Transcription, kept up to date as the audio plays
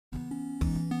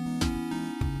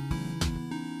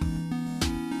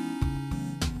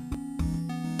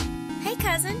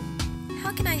cousin.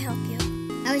 How can I help you?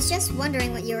 I was just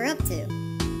wondering what you were up to.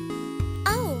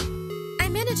 Oh,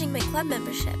 I'm managing my club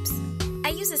memberships. I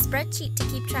use a spreadsheet to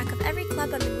keep track of every club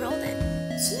I'm enrolled in.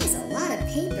 She has a lot of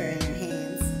paper in her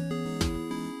hands.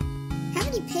 How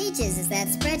many pages is that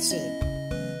spreadsheet?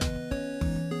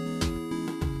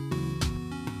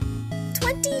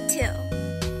 22.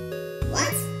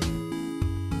 What?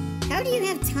 How do you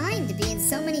have time to be in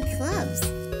so many clubs?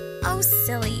 Oh,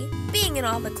 silly. Being in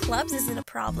all the clubs isn't a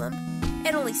problem.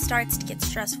 It only starts to get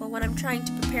stressful when I'm trying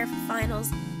to prepare for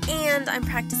finals, and I'm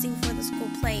practicing for the school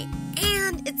play,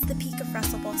 and it's the peak of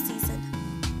wrestle ball season.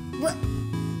 What?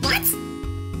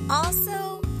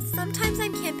 Also, sometimes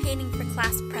I'm campaigning for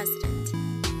class president.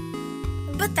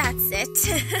 But that's it.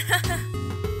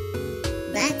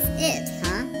 That's it,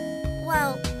 huh?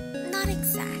 Well, not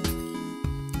exactly.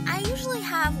 I usually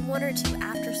have 1 or 2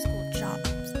 after-school jobs,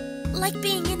 like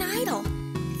being an idol.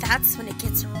 That's when it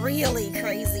gets really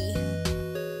crazy.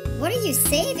 What are you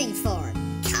saving for?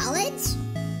 College?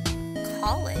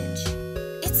 College?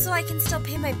 It's so I can still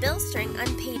pay my bills during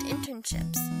unpaid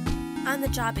internships.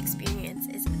 On-the-job experience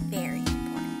is very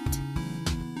important.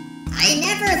 I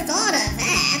never thought of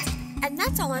that! And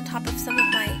that's all on top of some of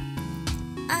my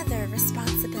other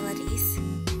responsibilities.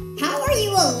 How are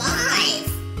you alive?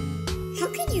 How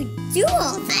can you do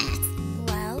all that?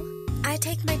 Well, I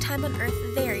take my time on Earth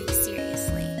very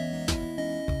seriously.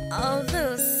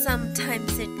 Although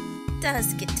sometimes it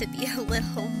does get to be a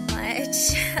little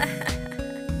much.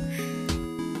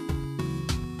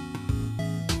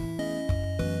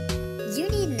 You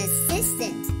need an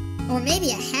assistant, or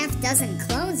maybe a half-dozen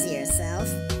clones of yourself.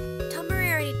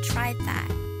 Tomoe already tried that.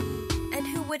 And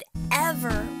who would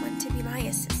ever want to be my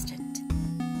assistant?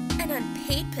 An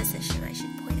unpaid position, I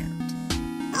should point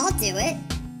out. I'll do it.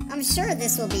 I'm sure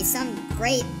this will be some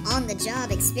great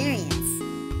on-the-job experience.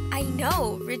 I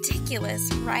know, ridiculous,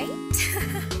 right?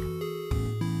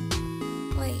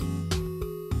 Wait.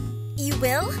 You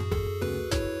will?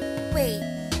 Wait,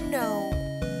 no.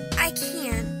 I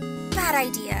can't. Bad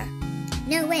idea.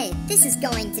 No way, this is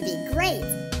going to be great.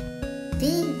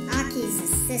 Being Aki's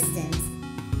assistant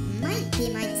might be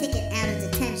my ticket out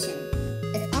of detention.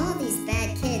 If all these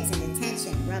bad kids in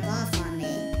detention rub off on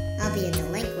me, I'll be a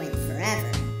delinquent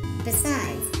forever.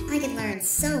 Besides, I could learn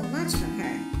so much from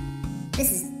her.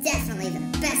 This is definitely the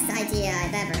best idea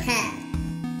I've ever had.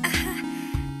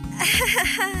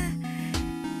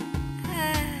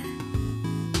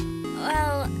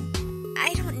 Well,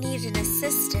 I don't need an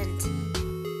assistant,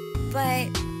 but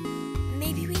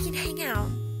maybe we can hang out.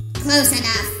 Close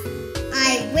enough.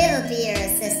 I will be your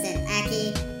assistant,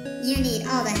 Aki. You need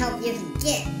all the help you can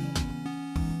get.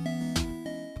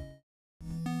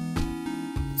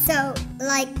 So,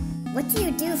 like, what do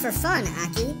you do for fun,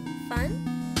 Aki? Fun?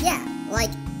 Yeah,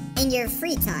 like, in your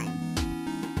free time.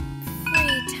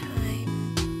 Free time.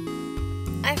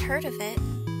 I've heard of it.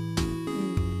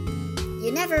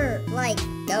 You never, like,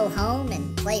 go home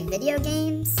and play video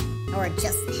games? Or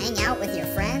just hang out with your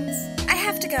friends? I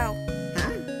have to go.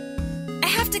 Huh? I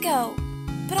have to go,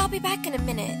 but I'll be back in a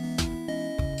minute.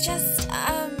 Just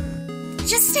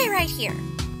stay right here.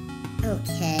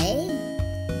 Okay.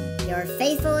 Your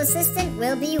faithful assistant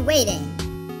will be waiting.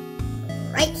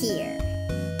 Right here.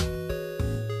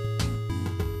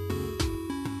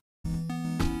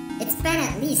 It's been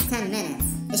at least 10 minutes.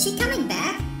 Is she coming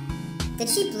back? Did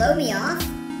she blow me off?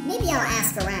 Maybe I'll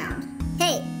ask around.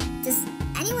 Hey, does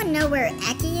anyone know where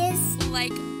Aki is?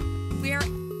 Like, where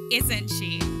isn't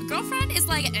she? Girlfriend is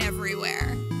like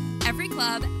everywhere. Every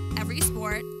club, every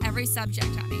sport, every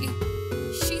subject, honey.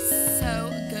 She's so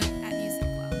good at music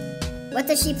club. What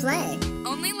does she play?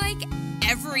 Only like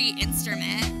every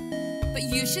instrument. But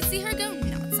you should see her go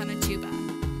nuts on a tuba.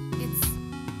 It's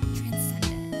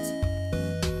transcendent.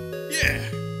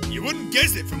 Yeah, you wouldn't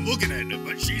guess it from looking at her,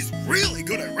 but she's really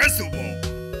good at wrestle ball.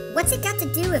 What's it got to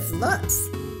do with looks?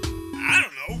 I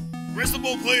don't know. Wrestle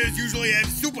ball players usually have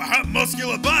super hot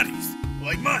muscular bodies,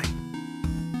 like mine.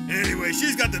 Anyway,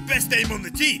 she's got the best aim on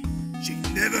the team. She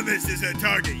never misses her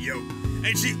target, yo.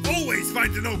 And she always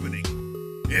finds an opening.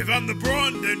 If I'm the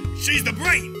brawn, then she's the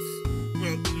brains.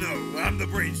 Well, no, I'm the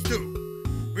brains too.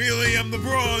 Really, I'm the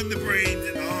brawn, the brains,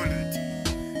 and the heart of the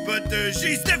team. But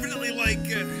she's definitely like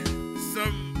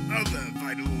some other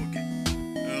vital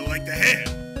organ. Like the hair.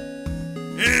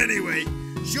 Anyway,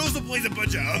 she also plays a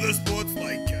bunch of other sports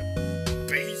like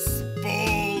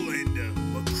baseball and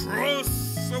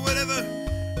lacrosse or whatever.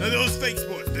 Those fake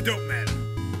sports that don't matter.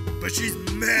 But she's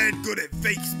mad good at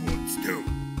fake sports too.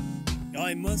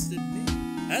 I must admit,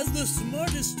 as the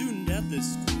smartest student at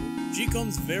this school, she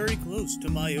comes very close to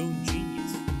my own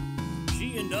genius.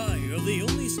 She and I are the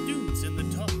only students in the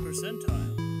top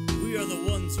percentile. We are the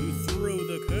ones who throw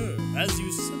the curve, as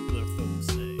you simpler folks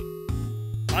say.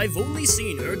 I've only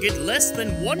seen her get less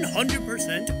than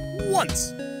 100%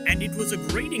 once, and it was a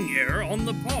grading error on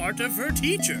the part of her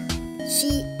teacher.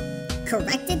 She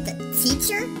corrected the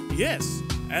teacher? Yes,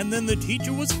 and then the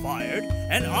teacher was fired,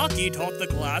 and Aki taught the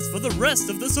class for the rest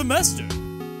of the semester.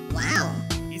 Wow.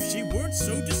 If she weren't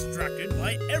so distracted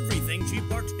by everything she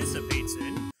participates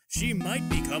in, she might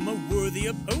become a worthy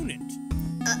opponent.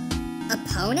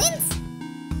 Opponent?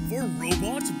 For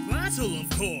Robot Battle, of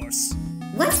course.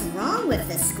 What's wrong with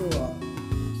this school?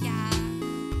 Yeah,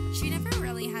 she never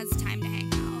really has time to hang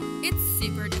out. It's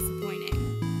super disappointing.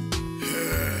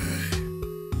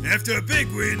 After a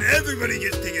big win, everybody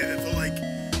gets together for like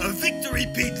a victory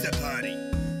pizza party.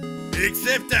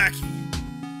 Except Aki.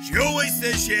 She always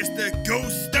says she has to go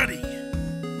study.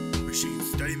 Wish she could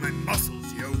study my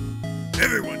muscles, yo.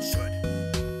 Everyone should.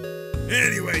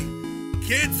 Anyway,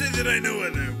 can't say that I know her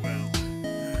that well.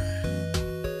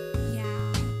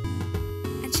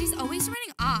 Yeah. And she's always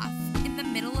running off in the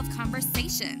middle of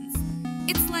conversations.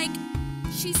 It's like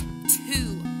she's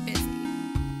too busy.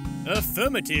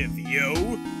 Affirmative, yo.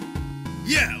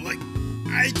 Yeah, like,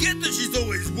 I get that she's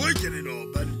always working and all,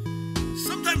 but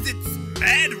sometimes it's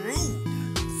mad rude.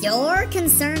 You're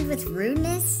concerned with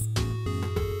rudeness?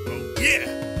 Oh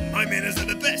yeah, my manners are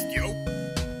the best, yo.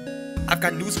 I've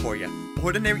got news for you.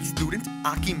 Ordinary student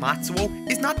Aki Matsuo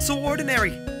is not so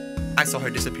ordinary. I saw her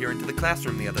disappear into the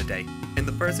classroom the other day, and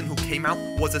the person who came out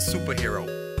was a superhero.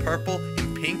 Purple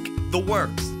and pink, the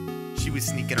works. She was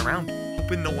sneaking around,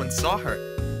 hoping no one saw her.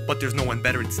 But there's no one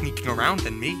better at sneaking around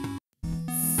than me.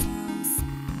 So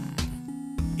sad.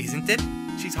 Isn't it?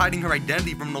 She's hiding her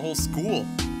identity from the whole school.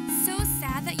 So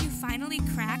sad that you finally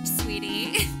cracked,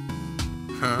 sweetie.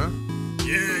 Huh?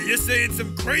 Yeah, you're saying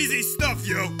some crazy stuff,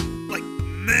 yo. Like,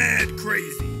 mad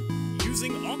crazy.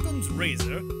 Using Occam's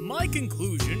razor, my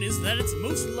conclusion is that it's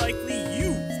most likely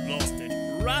you've lost it,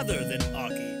 rather than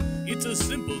Aki. It's a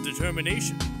simple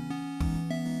determination.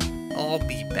 I'll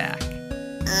be back.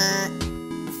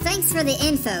 Thanks for the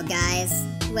info, guys.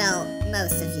 Well,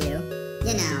 most of you.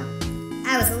 You know,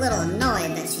 I was a little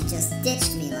annoyed that she just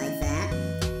ditched me like that.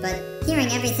 But hearing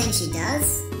everything she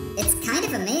does, it's kind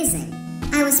of amazing.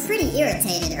 I was pretty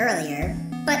irritated earlier,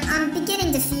 but I'm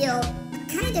beginning to feel a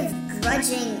kind of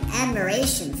grudging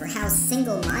admiration for how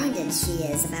single-minded she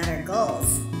is about her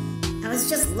goals. I was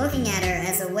just looking at her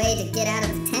as a way to get out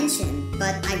of detention,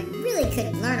 but I really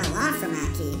could learn a lot from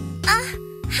Aki.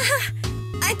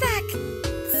 I'm back.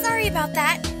 Sorry about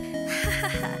that.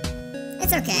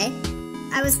 It's okay.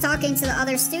 I was talking to the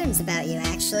other students about you,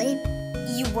 actually.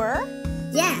 You were?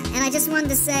 Yeah, and I just wanted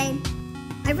to say,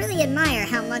 I really admire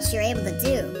how much you're able to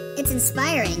do. It's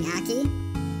inspiring, Aki.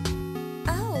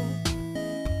 Oh.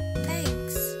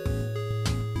 Thanks.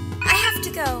 I have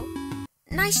to go.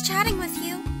 Nice chatting with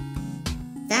you.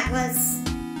 That was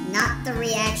not the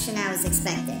reaction I was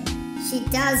expecting. She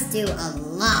does do a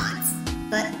lot,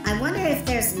 but I wonder if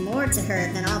there's more to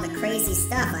her than all the crazy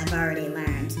stuff I've already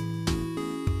learned.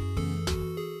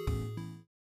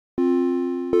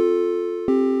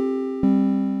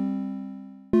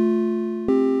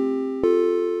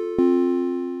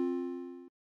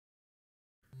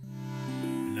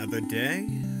 Another day,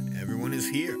 everyone is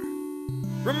here.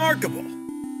 Remarkable.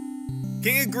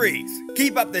 King agrees.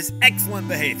 Keep up this excellent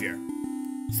behavior.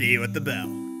 See you at the bell.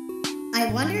 I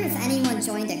wonder if anyone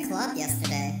joined a club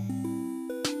yesterday.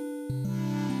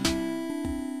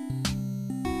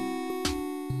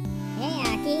 Hey,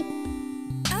 Aki.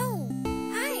 Oh,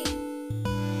 hi.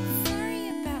 Sorry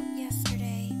about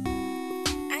yesterday.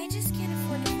 I just can't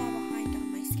afford to fall behind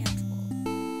on my schedule.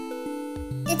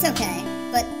 It's okay,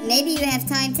 but maybe you have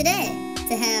time today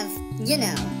to have, you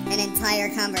know, an entire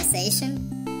conversation.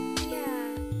 Yeah.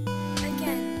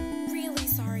 Again, really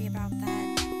sorry about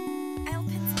that. I'll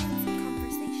pencil in some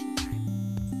conversation time.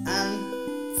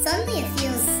 Suddenly it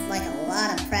feels like a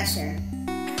lot of pressure.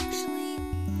 Actually,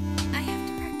 I have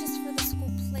to practice for the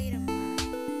school play tomorrow.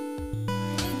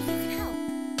 Maybe you can help.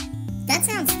 That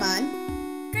sounds fun.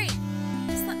 Great.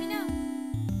 Just let me know.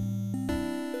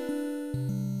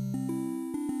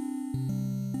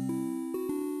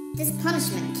 This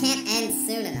punishment can't end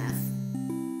soon enough.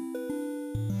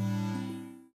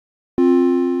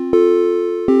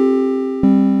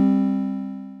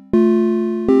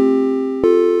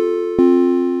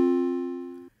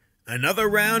 Another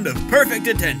round of perfect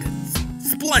attendance.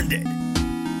 Splendid.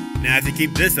 Now if you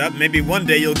keep this up, maybe one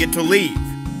day you'll get to leave.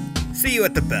 See you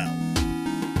at the bell.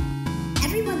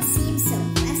 Everyone seems so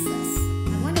restless.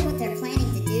 I wonder what they're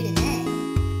planning to do today.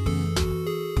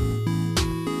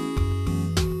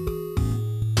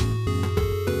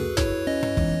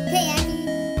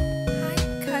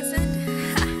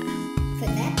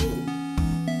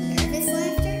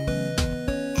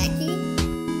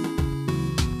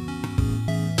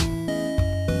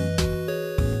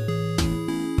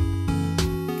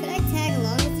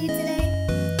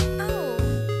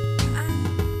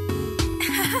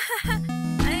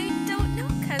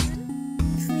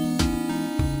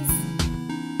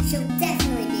 She'll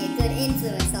definitely be a good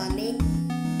influence on me.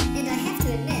 And I have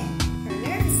to admit, her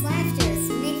nervous laughter is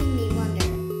making me wonder.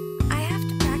 I have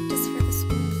to practice for the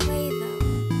school play, though.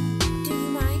 Do you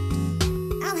mind?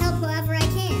 I'll help however I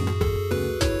can.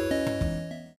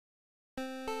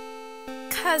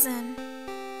 Cousin,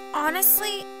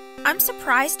 honestly, I'm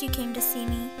surprised you came to see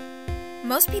me.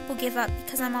 Most people give up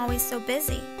because I'm always so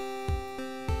busy.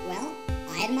 Well,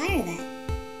 I admire that.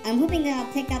 I'm hoping that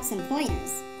I'll pick up some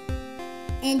pointers.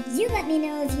 And you let me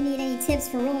know if you need any tips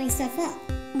for rolling stuff up.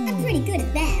 I'm pretty good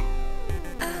at that.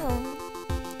 Oh,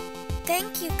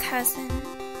 thank you, cousin.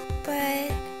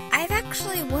 But I've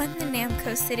actually won the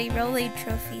Namco City Rollerblade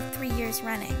Trophy 3 years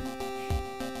running.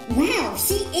 Wow,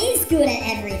 she is good at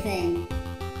everything.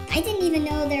 I didn't even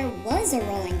know there was a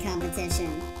rolling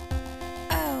competition.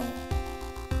 Oh,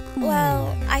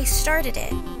 well, I started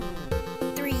it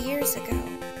 3 years ago.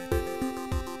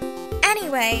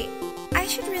 Anyway, I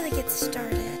should really get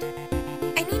started.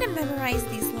 I need to memorize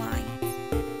these lines.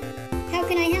 How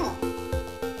can I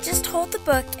help? Just hold the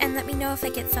book and let me know if I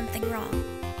get something wrong.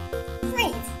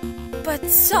 Great. But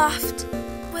soft,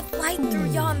 with light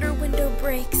through yonder window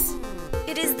breaks.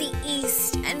 It is the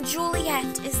east, and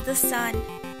Juliet is the sun.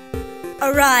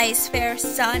 Arise, fair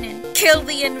sun, and kill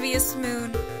the envious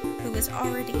moon, who is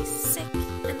already sick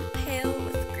and pale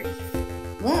with grief.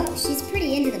 Whoa, she's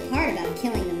pretty into the part about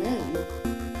killing the moon.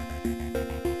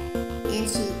 And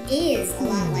she is a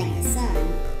lot like the sun,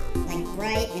 like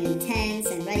bright and intense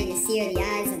and ready to sear the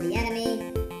eyes of the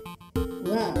enemy.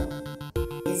 Whoa,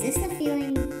 is this the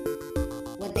feeling,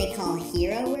 what they call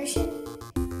hero worship?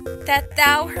 That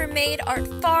thou, her maid, art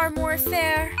far more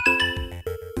fair.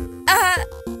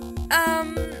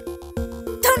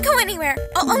 Don't go anywhere.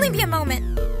 I'll only be a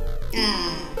moment.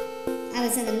 I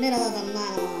was in the middle of a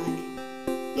monologue.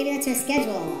 Maybe that's her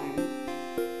schedule alarm.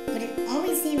 But it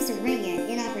always seems to ring at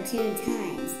inopportune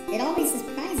times. It always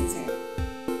surprises her.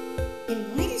 And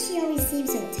why does she always seem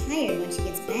so tired when she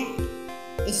gets back?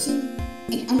 Is she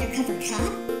an undercover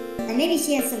cop? Or maybe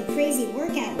she has some crazy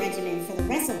workout regimen for the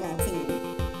wrestleball team.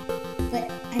 But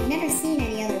I've never seen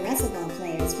any other wrestleball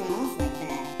players run off like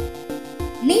that.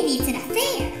 Maybe it's an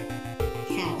affair!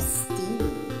 How steamy.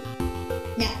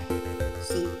 No,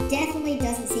 she definitely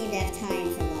doesn't seem to have time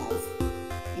for love.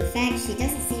 In fact, she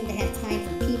doesn't seem to have time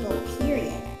for people,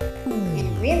 period.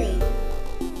 And really,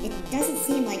 it doesn't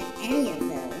seem like any of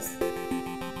those.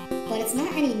 But it's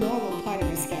not any normal part of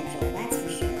her schedule, that's for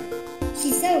sure.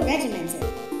 She's so regimented,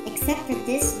 except for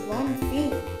this one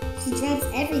thing. She drops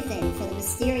everything for the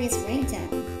mysterious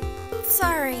ringtone.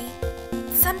 Sorry.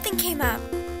 Something came up.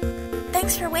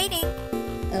 Thanks for waiting.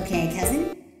 Okay,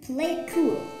 cousin, play it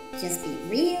cool. Just be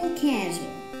real casual.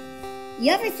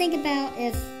 You ever think about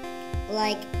if,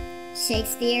 like,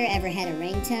 Shakespeare ever had a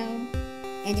ringtone?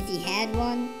 And if he had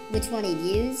one, which one he'd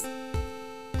use?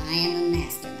 I am a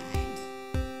mastermind.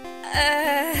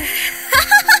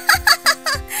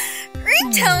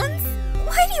 Ringtones?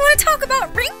 Why do you want to talk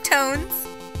about ringtones?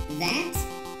 That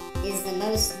is the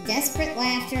most desperate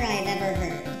laughter I've ever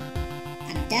heard.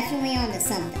 I'm definitely onto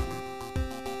something.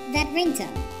 That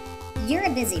ringtone. You're a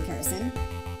busy person,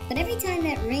 but every time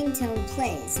that ringtone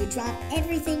plays, you drop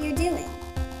everything you're doing.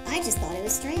 I just thought it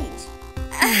was strange.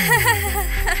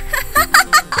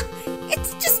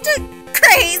 It's just a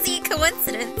crazy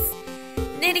coincidence.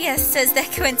 Nydia says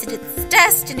that coincidence is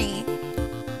destiny.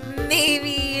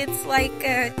 Maybe it's like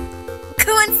a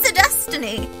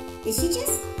coincidestiny. Is she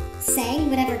just saying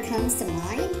whatever comes to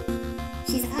mind?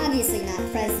 She's obviously not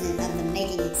president of the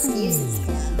Making Excuses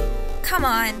Club. Come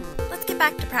on, let's get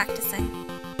back to practicing.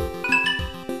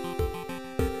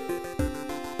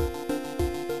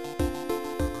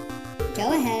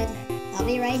 Go ahead. I'll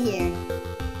be right here.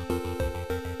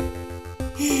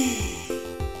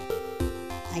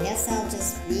 I guess I'll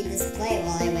just read this play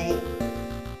while I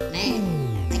wait. Man,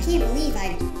 I can't believe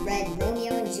I read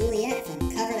Romeo and Juliet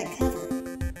from cover to cover.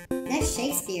 That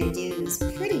Shakespeare dude was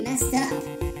pretty messed up.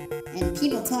 And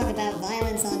people talk about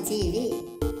violence on TV.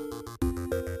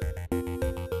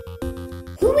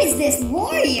 Who is this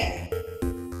warrior?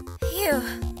 Phew.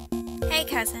 Hey,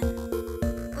 cousin.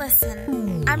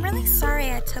 Listen, I'm really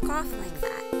sorry I took off like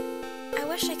that. I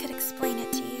wish I could explain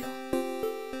it to you.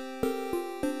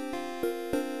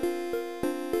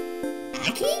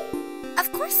 Aki?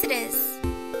 Of course it is.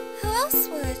 Who else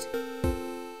would?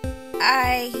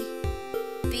 I...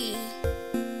 be...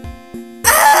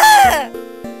 Ah!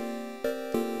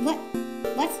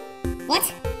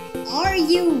 What are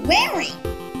you wearing?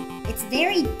 It's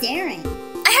very daring.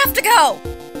 I have to go!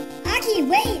 Aki,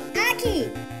 wait!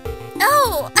 Aki!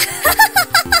 Oh!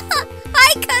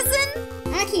 Hi, cousin!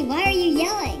 Aki, why are you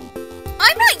yelling?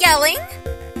 I'm not yelling!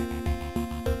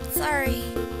 Sorry.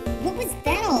 What was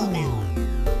that all about?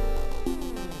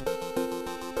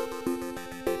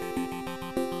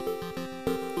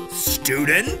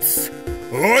 Students?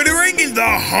 Ordering in the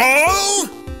hall?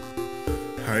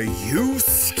 Are you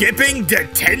skipping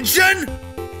detention?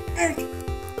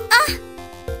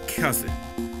 Cousin,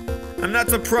 I'm not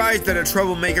surprised that a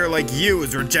troublemaker like you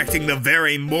is rejecting the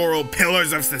very moral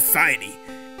pillars of society,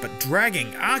 but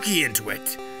dragging Aki into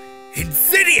it?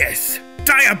 Insidious!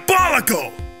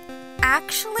 Diabolical!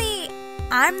 Actually,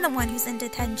 I'm the one who's in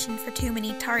detention for too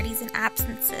many tardies and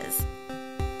absences.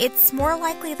 It's more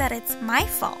likely that it's my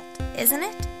fault, isn't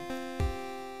it?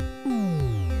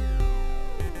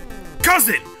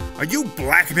 Cousin, are you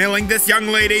blackmailing this young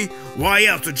lady? Why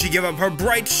else would she give up her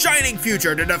bright, shining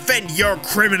future to defend your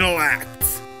criminal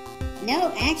acts?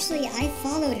 No, actually, I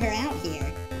followed her out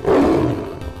here.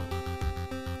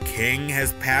 King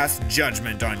has passed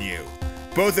judgment on you.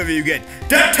 Both of you get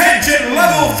detention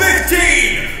level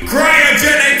 15!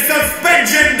 Cryogenic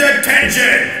suspension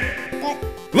detention! But...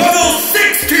 Level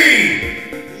 16!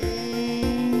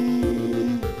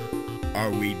 Are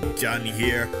we done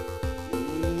here?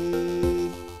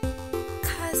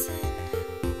 Cousin.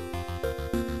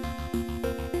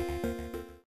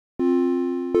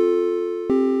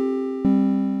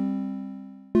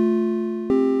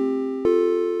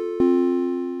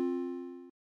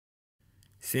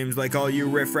 Seems like all you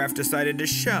riffraff decided to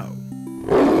show.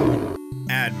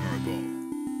 Admirable.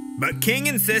 But King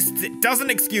insists it doesn't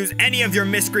excuse any of your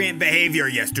miscreant behavior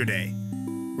yesterday.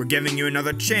 We're giving you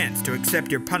another chance to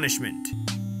accept your punishment.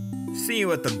 See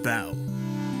you at the bell.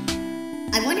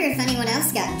 I wonder if anyone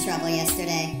else got in trouble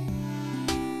yesterday.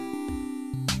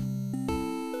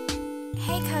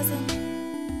 Hey,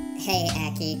 cousin. Hey,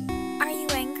 Aki. Are you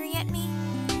angry at me?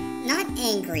 Not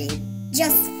angry,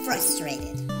 just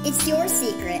frustrated. It's your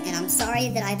secret, and I'm sorry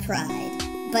that I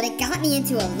pried, but it got me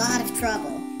into a lot of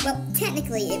trouble. Well,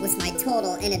 technically, it was my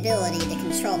total inability to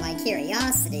control my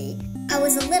curiosity. I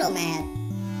was a little mad,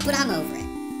 but I'm over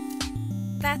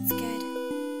it. That's good.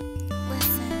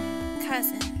 Listen,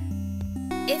 cousin.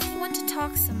 If you want to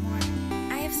talk some more,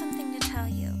 I have something to tell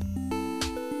you.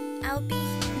 I'll be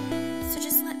here, so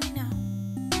just let me know.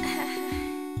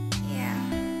 Yeah.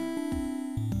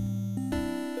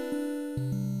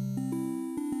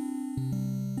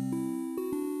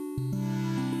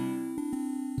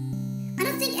 I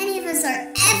don't think any of us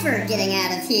are ever getting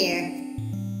out of here.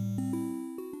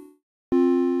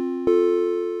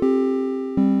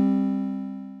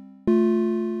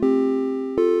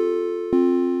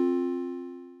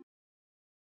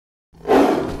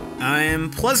 I am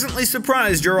pleasantly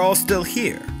surprised you're all still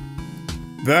here.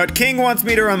 But King wants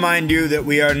me to remind you that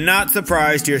we are not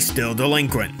surprised you're still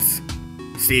delinquents.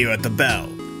 See you at the bell.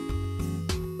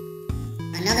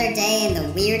 Another day in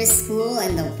the weirdest school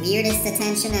and the weirdest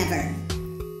detention ever.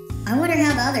 I wonder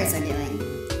how the others are doing.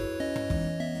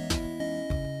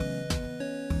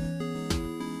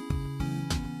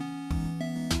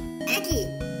 Aki,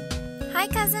 Hi,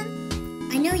 cousin.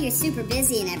 I know you're super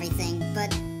busy and everything, but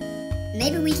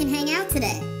maybe we can hang out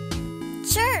today.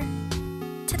 Sure.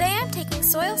 Today I'm taking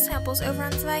soil samples over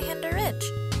on Zweihander Ridge.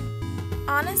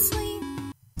 Honestly,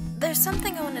 there's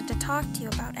something I wanted to talk to you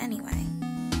about anyway.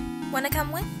 Wanna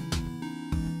come with?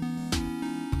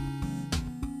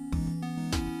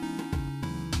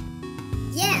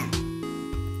 Yeah,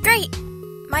 Great!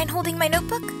 Mind holding my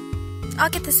notebook? I'll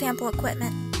get the sample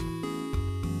equipment.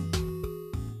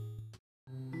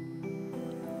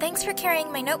 Thanks for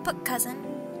carrying my notebook, cousin.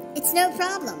 it's no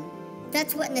problem.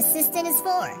 That's what an assistant is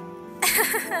for.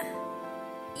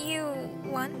 You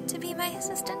want to be my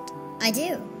assistant? I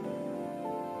do.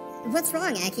 What's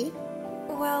wrong, Aki?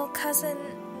 Well, cousin,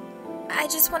 I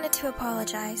just wanted to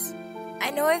apologize.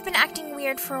 I know I've been acting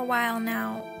weird for a while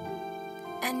now,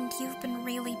 and you've been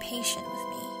really patient with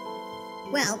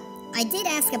me. Well, I did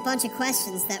ask a bunch of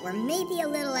questions that were maybe a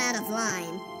little out of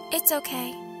line. It's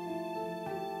okay.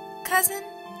 Cousin,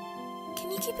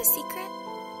 can you keep a secret?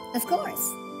 Of course.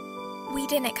 We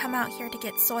didn't come out here to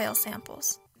get soil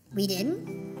samples. We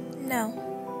didn't? No.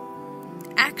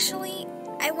 Actually,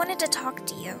 I wanted to talk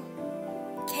to you.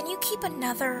 Can you keep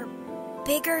another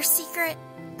bigger secret?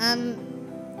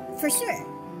 For sure.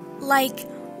 Like,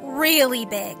 really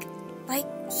big. Like,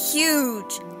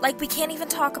 huge. Like, we can't even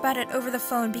talk about it over the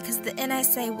phone because the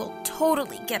NSA will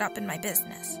totally get up in my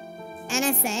business.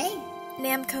 NSA?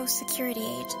 Namco Security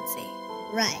Agency.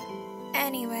 Right.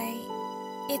 Anyway,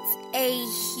 it's a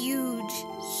huge,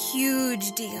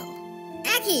 huge deal.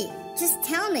 Aki, just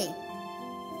tell me.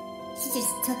 She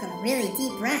just took a really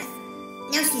deep breath.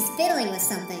 Now she's fiddling with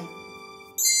something.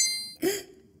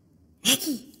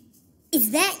 Aki,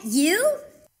 is that you?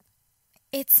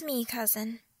 It's me,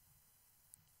 cousin.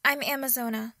 I'm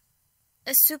Amazona,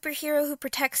 a superhero who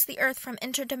protects the Earth from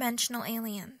interdimensional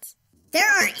aliens. There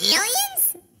are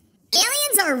aliens?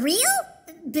 Aliens are real?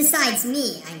 Besides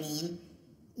me, I mean.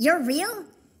 You're real?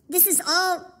 This is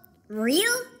all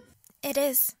real? It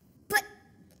is.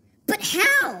 But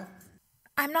how?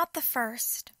 I'm not the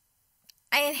first.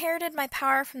 I inherited my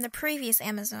power from the previous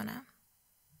Amazona.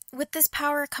 With this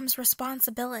power comes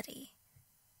responsibility.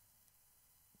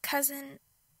 Cousin,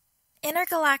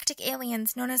 intergalactic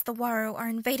aliens known as the Waro are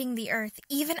invading the Earth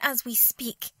even as we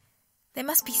speak. They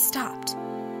must be stopped.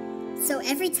 So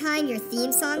every time your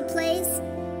theme song plays,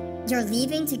 you're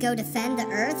leaving to go defend the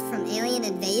Earth from alien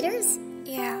invaders?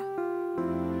 Yeah.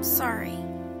 Sorry.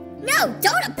 No,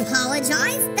 don't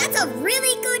apologize. That's a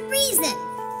really good reason.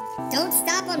 Don't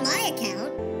stop on my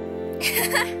account.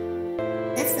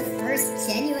 That's the first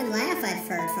genuine laugh I've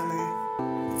heard from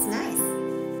her. It's nice.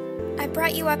 I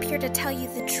brought you up here to tell you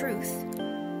the truth.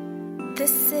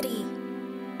 This city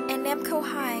and Namco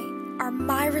High are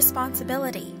my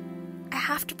responsibility. I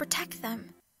have to protect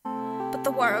them. But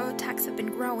the Waro attacks have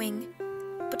been growing.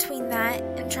 Between that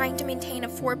and trying to maintain a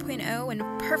 4.0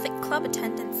 and perfect club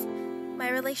attendance, my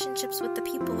relationships with the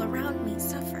people around me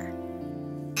suffer.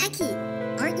 Aki,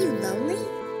 aren't you lonely?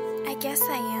 I guess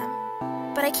I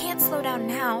am, but I can't slow down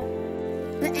now.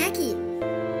 But Aki,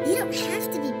 you don't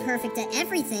have to be perfect at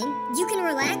everything. You can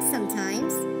relax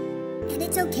sometimes. And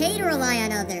it's okay to rely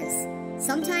on others.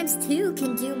 Sometimes two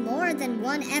can do more than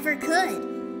one ever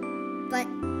could. But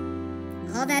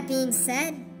all that being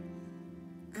said,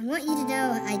 I want you to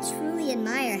know I truly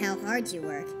admire how hard you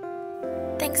work.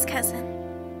 Thanks, cousin.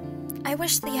 I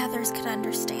wish the others could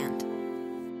understand.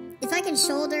 If I can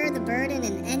shoulder the burden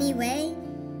in any way,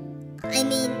 I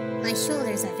mean, my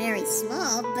shoulders are very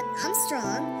small, but I'm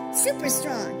strong, super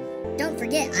strong. Don't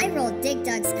forget, I rolled Dig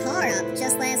Dug's car up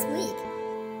just last week.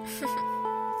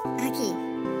 Aki,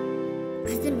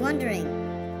 I've been wondering,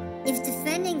 if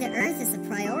defending the Earth is a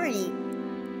priority,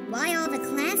 why all the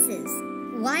classes?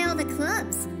 Why all the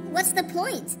clubs? What's the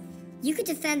point? You could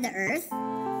defend the Earth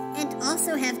and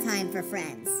also have time for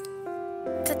friends.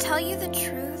 To tell you the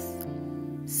truth,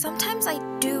 sometimes I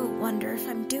do wonder if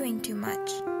I'm doing too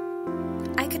much.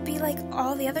 I could be like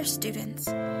all the other students,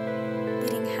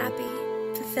 leading happy,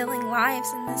 fulfilling lives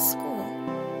in this school,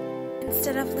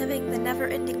 instead of living the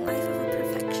never-ending life of a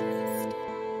perfectionist.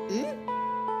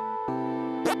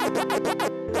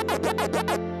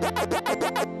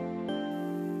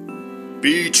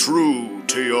 Be true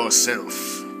to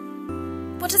yourself.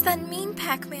 What does that mean,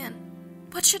 Pac-Man?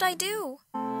 What should I do?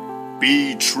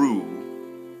 Be true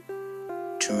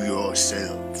to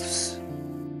yourselves.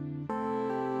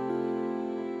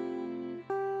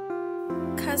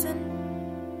 Cousin,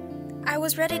 I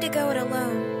was ready to go it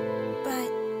alone,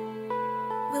 but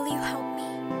will you help me?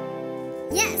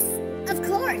 Yes, of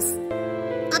course.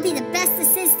 I'll be the best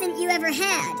assistant you ever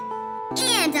had.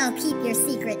 And I'll keep your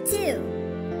secret too.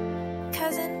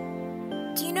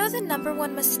 Cousin, do you know the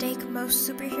 #1 mistake most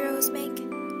superheroes make?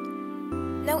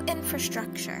 No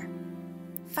infrastructure.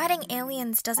 Fighting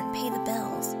aliens doesn't pay the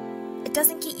bills. It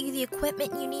doesn't get you the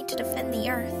equipment you need to defend the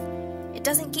Earth. It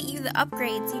doesn't get you the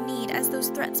upgrades you need as those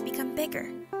threats become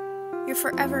bigger. You're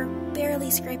forever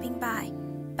barely scraping by,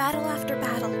 battle after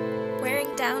battle,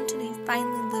 wearing down till you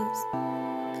finally lose.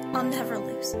 I'll never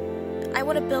lose. I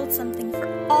want to build something for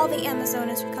all the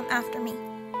Amazonas who come after me,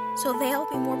 so they'll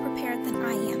be more prepared than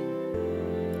I am.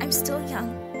 I'm still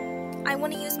young. I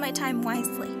want to use my time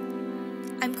wisely.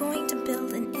 I'm going to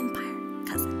build an empire,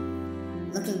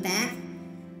 cousin. Looking back,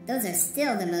 those are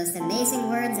still the most amazing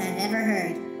words I've ever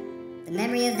heard. The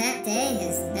memory of that day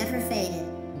has never faded.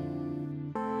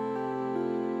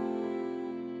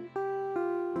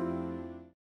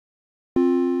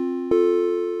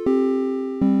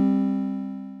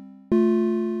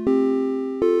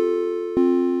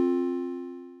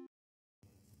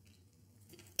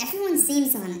 Everyone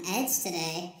seems on edge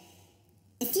today.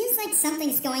 It feels like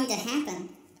something's going to happen.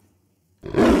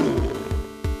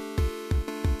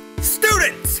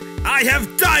 Students, I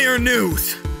have dire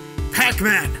news!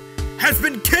 Pac-Man has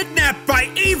been kidnapped by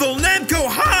evil Namco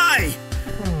High!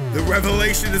 The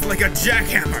revelation is like a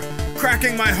jackhammer,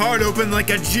 cracking my heart open like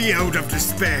a geode of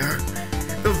despair.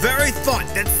 The very thought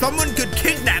that someone could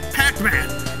kidnap Pac-Man,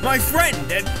 my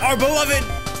friend and our beloved...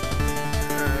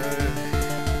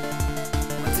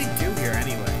 what's he do here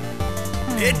anyway?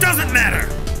 It doesn't matter!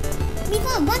 We've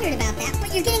all wondered about that,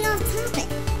 but you're getting off topic.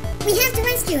 We have to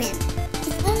rescue him.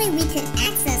 If only we could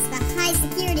access the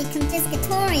high-security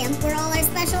confiscatorium where all our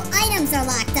special items are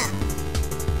locked up.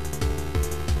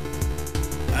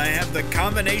 I have the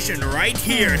combination right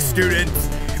here, students,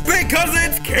 because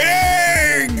it's key!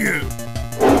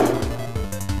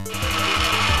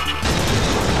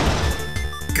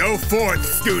 Go forth,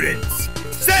 students!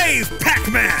 Save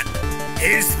Pac-Man!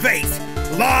 His fate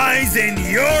lies in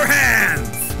your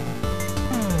hands!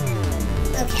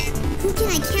 Okay, who can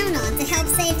I count on to help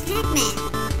save Pac-Man?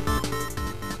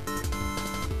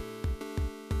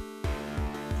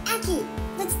 Aki,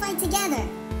 let's fight together.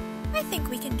 I think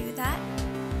we can do that.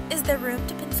 Is there room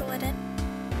to pencil it in?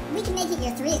 We can make it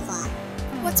your 3 o'clock.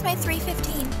 What's my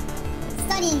 3:15?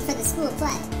 Studying for the school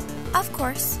play. Of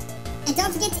course. And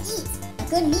don't forget to eat.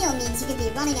 A good meal means you could be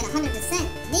running at 100%,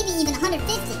 maybe even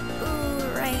 150.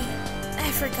 Ooh, right. I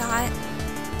forgot.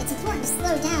 It's important to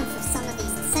slow down for some of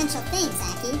these essential things,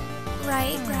 Aki.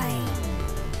 Right.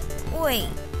 Wait,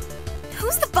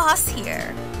 who's the boss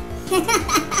here?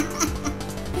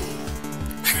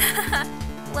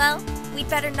 Well, we'd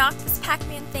better knock this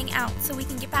Pac-Man thing out so we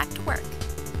can get back to work.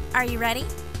 Are you ready?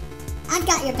 I've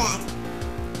got your back.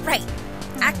 Right.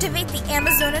 Activate the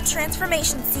Amazona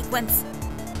transformation sequence.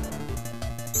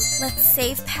 Let's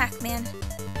save Pac-Man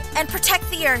and protect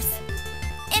the Earth.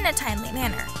 In a timely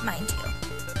manner, mind you.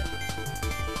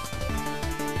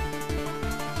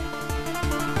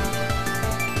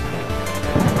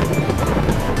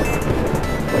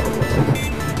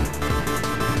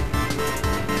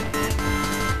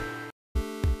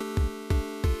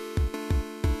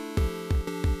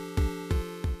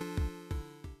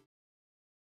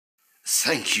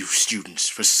 Thank you, students,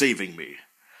 for saving me.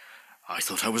 I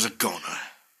thought I was a goner.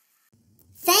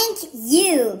 Thank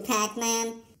you,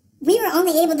 Pac-Man. We were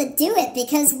only able to do it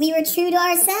because we were true to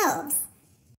ourselves.